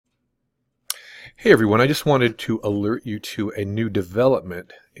Hey everyone, I just wanted to alert you to a new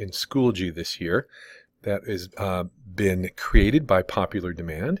development in Schoology this year that has been created by popular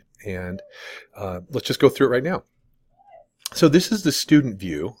demand, and let's just go through it right now. So this is the student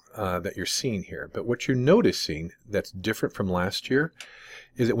view that you're seeing here, but what you're noticing that's different from last year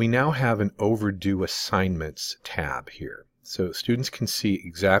is that we now have an Overdue Assignments tab here. So students can see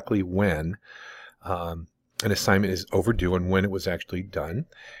exactly when an assignment is overdue and when it was actually done.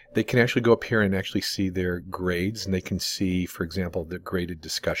 They can actually go up here and actually see their grades, and they can see, for example, the graded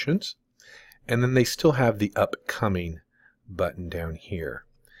discussions. And then they still have the upcoming button down here.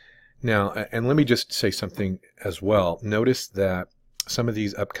 Now, and let me just say something as well. Notice that some of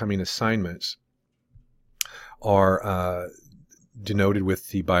these upcoming assignments are denoted with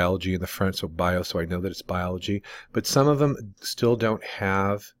the biology in the front, so bio, so I know that it's biology. But some of them still don't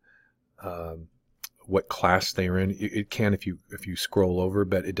have what class they're in. It can if you scroll over,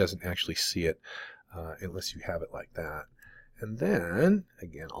 but it doesn't actually see it unless you have it like that. And then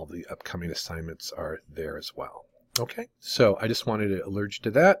again, all the upcoming assignments are there as well. Okay, so I just wanted to alert you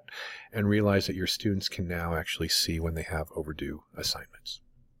to that and realize that your students can now actually see when they have overdue assignments.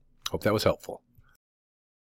 Hope that was helpful.